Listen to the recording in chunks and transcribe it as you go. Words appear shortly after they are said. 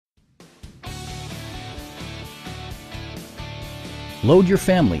Load your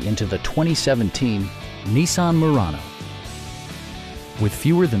family into the 2017 Nissan Murano. With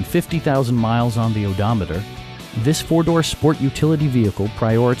fewer than 50,000 miles on the odometer, this four-door sport utility vehicle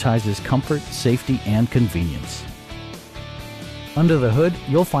prioritizes comfort, safety, and convenience. Under the hood,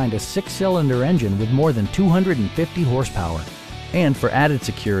 you'll find a six-cylinder engine with more than 250 horsepower. And for added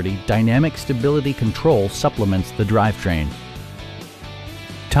security, dynamic stability control supplements the drivetrain.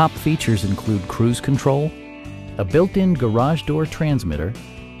 Top features include cruise control, a built-in garage door transmitter,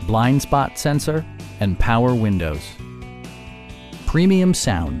 blind spot sensor, and power windows. Premium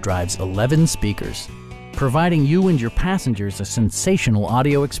sound drives 11 speakers, providing you and your passengers a sensational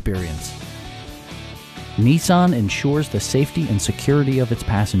audio experience. Nissan ensures the safety and security of its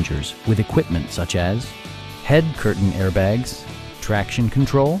passengers with equipment such as head curtain airbags, traction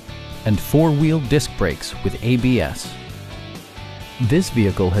control, and four-wheel disc brakes with ABS. This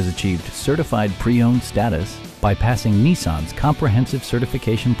vehicle has achieved certified pre-owned status by passing Nissan's comprehensive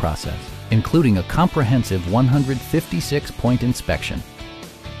certification process, including a comprehensive 156-point inspection.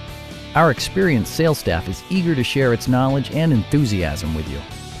 Our experienced sales staff is eager to share its knowledge and enthusiasm with you.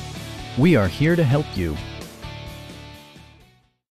 We are here to help you